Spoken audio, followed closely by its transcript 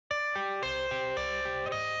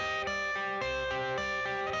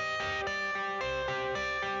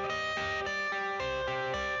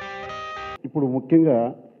ఇప్పుడు ముఖ్యంగా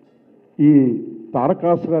ఈ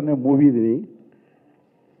తారకాసుర అనే మూవీని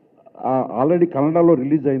ఆల్రెడీ కన్నడలో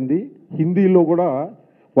రిలీజ్ అయింది, హిందీలో కూడా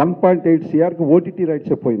 1.8 CRకి ఓటీటీ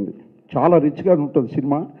రైట్స్ అయిపోయింది. చాలా రిచ్గా ఉంటుంది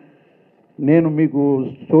సినిమా. నేను మీకు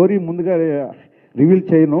స్టోరీ ముందుగా రివీల్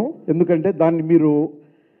చేయను, ఎందుకంటే దాన్ని మీరు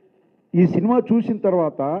ఈ సినిమా చూసిన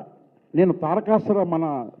తర్వాత, నేను తారకాసుర మన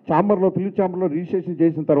ఛాంబర్లో ఫిలిం ఛాంబర్లో రిజిస్ట్రేషన్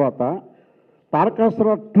చేసిన తర్వాత తారకాసుర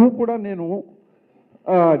 2 కూడా నేను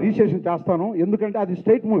రిజిస్ట్రేషన్ చేస్తాను. ఎందుకంటే అది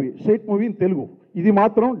స్టేట్ మూవీ ఇన్ తెలుగు. ఇది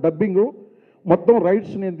మాత్రం డబ్బింగు మొత్తం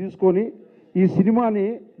రైట్స్ నేను తీసుకొని ఈ సినిమాని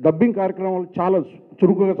డబ్బింగ్ కార్యక్రమాలు చాలా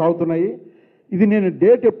చురుకుగా సాగుతున్నాయి. ఇది నేను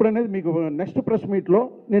డేట్ ఎప్పుడనేది మీకు నెక్స్ట్ ప్రెస్ మీట్లో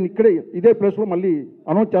నేను ఇక్కడే ఇదే ప్లేస్లో మళ్ళీ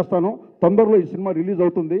అనౌన్స్ చేస్తాను. తొందరలో ఈ సినిమా రిలీజ్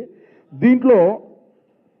అవుతుంది. దీంట్లో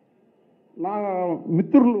నా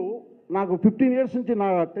మిత్రులు, నాకు 15 years నుంచి నా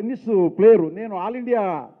టెన్నిస్ ప్లేయరు, నేను ఆల్ ఇండియా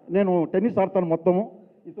నేను టెన్నిస్ ఆడతాను మొత్తము.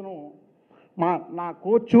 ఇతను నా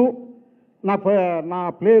కోచు, నా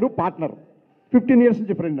ప్లేయరు, పార్ట్నర్, 15 years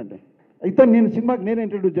నుంచి ఫ్రెండ్ అండి. ఇతను నేను సినిమాకి నేనే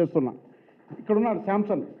ఇంట్రడ్యూస్ చేస్తున్నా. ఇక్కడ ఉన్నాడు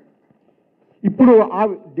శాంసన్. ఇప్పుడు ఆ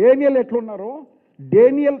డేనియల్ ఎట్లున్నారో,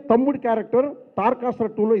 డేనియల్ తమ్ముడి క్యారెక్టర్ తారకాసుర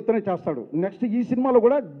 2లో ఇతనే చేస్తాడు. నెక్స్ట్ ఈ సినిమాలో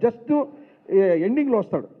కూడా జస్ట్ ఎండింగ్లో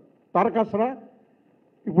వస్తాడు తారకాసుర.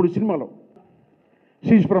 ఇప్పుడు సినిమాలో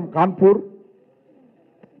షీజ్ ఫ్రమ్ కాన్పూర్,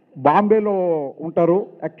 బాంబేలో ఉంటారు.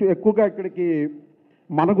 ఎక్కువగా ఇక్కడికి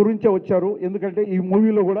మన గురించే వచ్చారు, ఎందుకంటే ఈ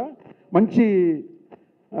మూవీలో కూడా మంచి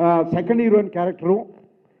సెకండ్ హీరోయిన్ క్యారెక్టరు,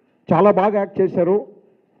 చాలా బాగా యాక్ట్ చేశారు.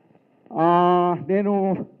 నేను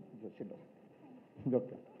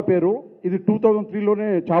పేరు ఇది 2003లోనే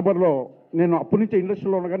చాబర్లో, నేను అప్పటి నుంచే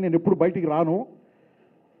ఇండస్ట్రీలో ఉన్నా కానీ నేను ఎప్పుడు బయటికి రాను.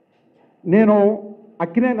 నేను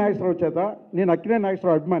అక్కినే నాగేశ్వరరావు చేత, నేను అక్కినే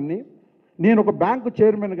నాగేశ్వరరావు అభిమాని. నేను ఒక బ్యాంకు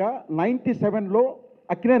చైర్మన్గా 97లో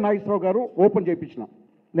అక్కినే నాగేశ్వరరావు గారు ఓపెన్ చేయించిన,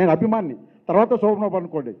 నేను అభిమాని. తర్వాత శోభనబాబు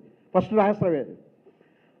అనుకోండి, ఫస్ట్ నాగేశ్వరరావే.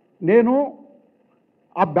 నేను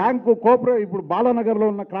ఆ బ్యాంకు ఇప్పుడు బాలానగర్లో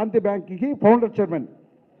ఉన్న క్రాంతి బ్యాంక్కి ఫౌండర్ చైర్మన్.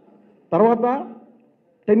 తర్వాత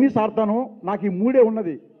టెన్నిస్ ఆడతాను, నాకు ఈ 3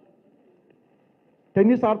 ఉన్నది.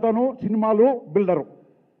 టెన్నిస్ ఆడతాను, సినిమాలు, బిల్డరు.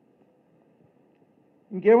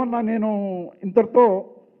 ఇంకేమన్నా నేను ఇంతటితో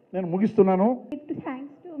నేను ముగిస్తున్నాను.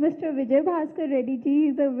 Thanks to Mr. Vybhav Reddy ji. He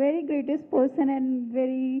is a very greatest person and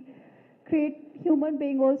very great human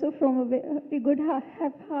being also, from a very good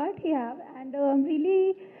heart he have, and I'm really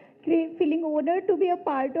feeling honored to be a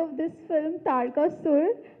part of this film Tarakasura,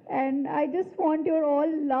 and I just want your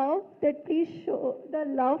all love, that please show the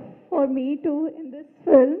love for me too in this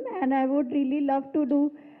film, and I would really love to do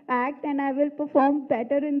act and I will perform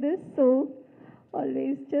better in this. So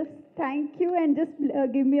always just thank you and just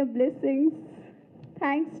give me a blessings.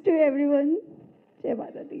 Thanks to everyone. Jai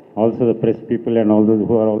Mata Di. Also the press people and all those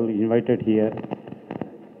who are all invited here.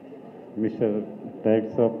 Mr.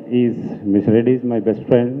 Reddy is my best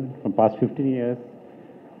friend from past 15 years,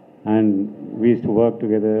 and we used to work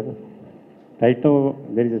together. Right now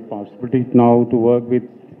there is a possibility now to work with.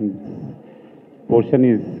 Portion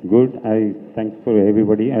is good. I thank for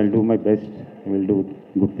everybody. I'll do my best. I will do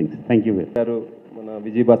good things. Thank you very much. మన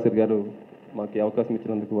విజయభాస్కర్ గారు మాకు అవకాశం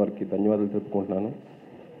ఇచ్చినందుకు వారికి ధన్యవాదాలు తెలుపుకుంటున్నాను.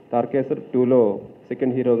 తారకేశ్వర్ 2లో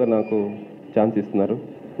second హీరోగా నాకు ఛాన్స్ ఇస్తున్నారు,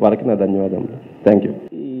 వారికి నా ధన్యవాదాలు. Thank you.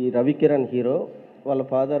 ఈ రవికిరణ్ హీరో, వాళ్ళ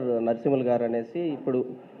ఫాదర్ నరసింహులు గారు అనేసి ఇప్పుడు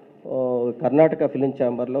కర్ణాటక ఫిలిం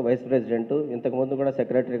ఛాంబర్లో వైస్ ప్రెసిడెంట్, ఇంతకుముందు కూడా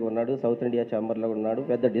సెక్రటరీగా ఉన్నాడు, సౌత్ ఇండియా ఛాంబర్లో ఉన్నాడు,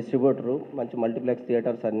 పెద్ద డిస్ట్రిబ్యూటరు, మంచి మల్టీప్లెక్స్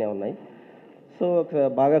థియేటర్స్ అన్నీ ఉన్నాయి. సో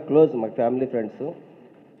బాగా క్లోజ్ మాకు ఫ్యామిలీ ఫ్రెండ్స్.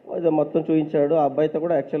 ఇది మొత్తం చూపించాడు. ఆ అబ్బాయితో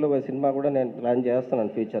కూడా యాక్చువల్గా సినిమా కూడా నేను ప్లాన్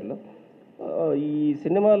చేస్తున్నాను ఫ్యూచర్లో. ఈ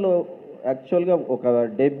సినిమాలో యాక్చువల్గా ఒక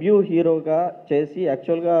డెబ్యూ హీరోగా చేసి,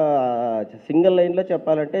 యాక్చువల్గా సింగిల్ లైన్లో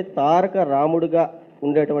చెప్పాలంటే తారక రాముడుగా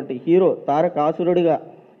ఉండేటువంటి హీరో తారకాసురుడిగా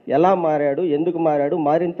ఎలా మారాడు, ఎందుకు మారాడు,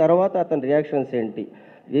 మారిన తర్వాత అతని రియాక్షన్స్ ఏంటి,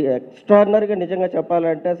 ఎక్స్ట్రాడినరీగా నిజంగా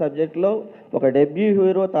చెప్పాలంటే సబ్జెక్ట్లో ఒక డెబ్యూ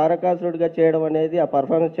హీరో తారకాసురుడిగా చేయడం అనేది, ఆ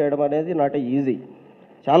పర్ఫార్మెన్స్ చేయడం అనేది నాట్ ఈజీ.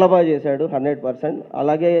 చాలా బాగా చేశాడు 100%.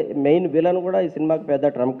 అలాగే మెయిన్ విలన్ కూడా ఈ సినిమాకి పెద్ద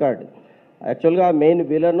ట్రంప్ కార్డ్. యాక్చువల్గా మెయిన్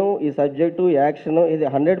విలను, ఈ సబ్జెక్టు, యాక్షను, ఇది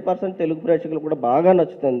 100% తెలుగు ప్రేక్షకులు కూడా బాగా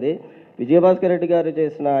నచ్చుతుంది. విజయభాస్కర్ రెడ్డి గారు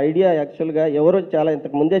చేసిన ఐడియా యాక్చువల్గా ఎవరో చాలా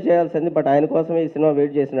ఇంతకు ముందే చేయాల్సింది, బట్ ఆయన కోసమే ఈ సినిమా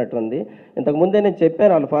వెయిట్ చేసినట్టుంది. ఇంతకుముందే నేను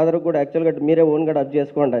చెప్పాను వాళ్ళ ఫాదర్కి కూడా యాక్చువల్గా మీరే ఓన్గా డబ్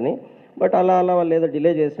చేసుకోండి అని, బట్ అలా వాళ్ళు ఏదో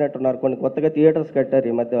డిలే చేసినట్టున్నారు. కొన్ని కొత్తగా థియేటర్స్ కట్టారు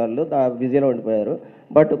ఈ మధ్య, వాళ్ళు బిజీలో ఉండిపోయారు.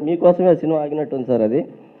 బట్ మీకోసమే సినిమా ఆగినట్టుంది సార్ అది.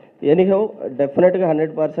 ఎనీహౌ డెఫినెట్గా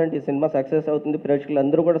 100% ఈ సినిమా సక్సెస్ అవుతుంది, ప్రేక్షకులు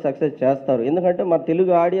అందరూ కూడా సక్సెస్ చేస్తారు. ఎందుకంటే మన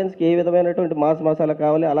తెలుగు ఆడియన్స్కి ఏ విధమైనటువంటి మాస్ మసాలా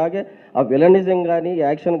కావాలి, అలాగే ఆ విలనిజం కానీ,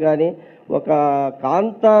 యాక్షన్ కానీ, ఒక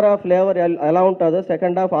కాంతార ఫ్లేవర్ ఎలా ఉంటుందో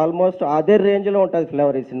సెకండ్ హాఫ్ ఆల్మోస్ట్ అదే రేంజ్లో ఉంటుంది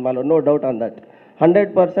ఫ్లేవర్ ఈ సినిమాలో. No doubt on that.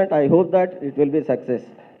 100% I hope that it will be success.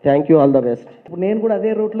 Thank you, all the best. ఇప్పుడు నేను కూడా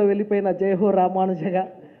అదే రూట్లో వెళ్ళిపోయిన జై హో రామానుజగా.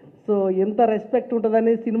 సో ఎంత రెస్పెక్ట్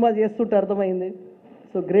ఉంటుందని సినిమా చేస్తుంటే అర్థమైంది.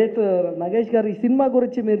 సో గ్రేట్ నగేష్ గారు, ఈ సినిమా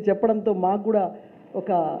గురించి మీరు చెప్పడంతో మాకు కూడా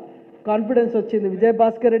ఒక కాన్ఫిడెన్స్ వచ్చింది విజయ్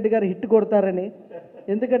భాస్కర్ రెడ్డి గారు హిట్ కొడతారని.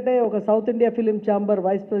 ఎందుకంటే ఒక south India film chamber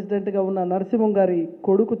vice ప్రెసిడెంట్గా ఉన్న నరసింహం గారి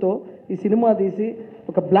కొడుకుతో ఈ సినిమా తీసి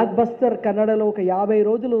ఒక బ్లాక్ బస్టర్ కన్నడలో ఒక 50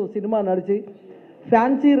 రోజులు సినిమా నడిచి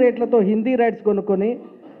ఫ్యాన్సీ రేట్లతో హిందీ రైట్స్ కొనుక్కొని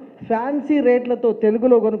ఫ్యాన్సీ రేట్లతో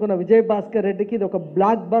తెలుగులో కొనుక్కున్న విజయ్ భాస్కర్ రెడ్డికి ఇది ఒక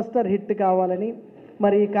బ్లాక్ బస్టర్ హిట్ కావాలని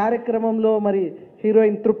మరి ఈ కార్యక్రమంలో మరి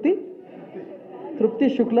హీరోయిన్ తృప్తి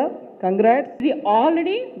శుక్ల, కంగ్రాట్స్. ఇది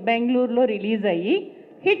ఆల్రెడీ బెంగళూరులో రిలీజ్ అయ్యి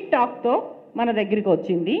హిట్ టాక్తో మన దగ్గరికి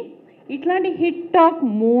వచ్చింది. ఇట్లాంటి హిట్ టాక్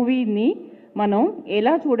మూవీని మనం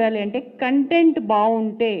ఎలా చూడాలి అంటే కంటెంట్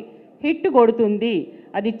బాగుంటే హిట్ కొడుతుంది.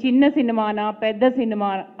 అది చిన్న సినిమానా పెద్ద సినిమా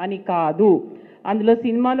అని కాదు. అందులో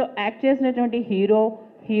సినిమాలో యాక్ట్ చేసినటువంటి hero,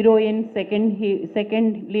 heroine,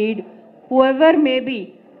 second lead, whoever maybe,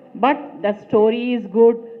 but the story is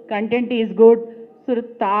good, content is good. So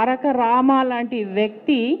Taraka Rama లాంటి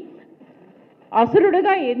వ్యక్తి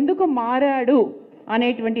అసురుడుగా ఎందుకు మారాడు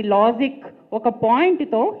అనేటువంటి లాజిక్ ఒక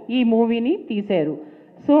పాయింట్తో ఈ మూవీని తీశారు.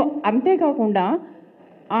 సో అంతేకాకుండా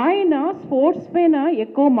ఆయన స్పోర్ట్స్ పైన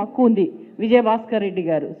ఎక్కువ మక్కువ ఉంది విజయ్ భాస్కర్ రెడ్డి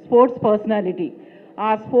గారు, స్పోర్ట్స్ పర్సనాలిటీ.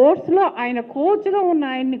 ఆ స్పోర్ట్స్లో ఆయన కోచ్గా ఉన్న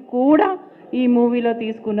ఆయన్ని కూడా ఈ మూవీలో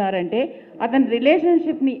తీసుకున్నారంటే అతని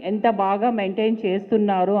రిలేషన్షిప్ని ఎంత బాగా మెయింటైన్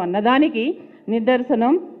చేస్తున్నారు అన్నదానికి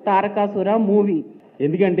నిదర్శనం తారకాసుర మూవీ.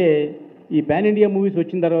 ఎందుకంటే ఈ పాన్ ఇండియా మూవీస్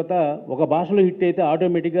వచ్చిన తర్వాత ఒక భాషలో హిట్ అయితే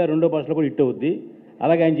ఆటోమేటిక్గా రెండో భాషలో కూడా హిట్ అవుద్ది.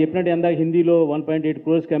 అలాగే ఆయన చెప్పినట్టు ఎందాక హిందీలో 1.8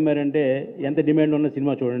 crores అమ్మారంటే ఎంత డిమాండ్ ఉన్న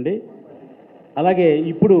సినిమా చూడండి. అలాగే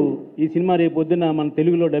ఇప్పుడు ఈ సినిమా రేపు పొద్దున్న మన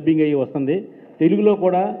తెలుగులో డబ్బింగ్ అయ్యి వస్తుంది. తెలుగులో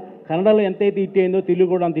కూడా కన్నడలో ఎంతైతే హిట్ అయిందో తెలుగు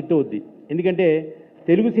కూడా అంత హిట్ అవుద్ది. ఎందుకంటే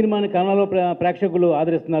తెలుగు సినిమాని కన్నడలో ప్రేక్షకులు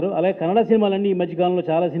ఆదరిస్తున్నారు. అలాగే కన్నడ సినిమాలన్నీ ఈ మధ్యకాలంలో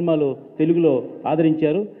చాలా సినిమాలు తెలుగులో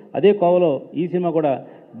ఆదరించారు. అదే కోవలో ఈ సినిమా కూడా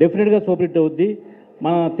డెఫినెట్గా సూపర్ హిట్ అవుద్ది.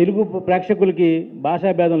 మన తెలుగు ప్రేక్షకులకి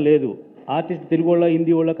భాషా భేదం లేదు. ఆర్టిస్ట్ తెలుగు వాళ్ళ,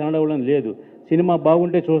 హిందీ వాళ్ళ, కన్నడ వాళ్ళ లేదు. సినిమా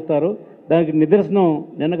బాగుంటే చూస్తారు. దానికి నిదర్శనం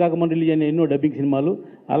నిన్న కాక మొన్న రిలీజ్ అయిన ఎన్నో డబ్బింగ్ సినిమాలు.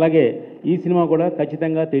 అలాగే ఈ సినిమా కూడా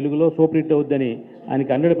ఖచ్చితంగా తెలుగులో సూపర్ హిట్ అవుద్దని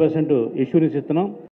ఆయనకి 100% ఎష్యూరెన్స్ ఇస్తున్నాం.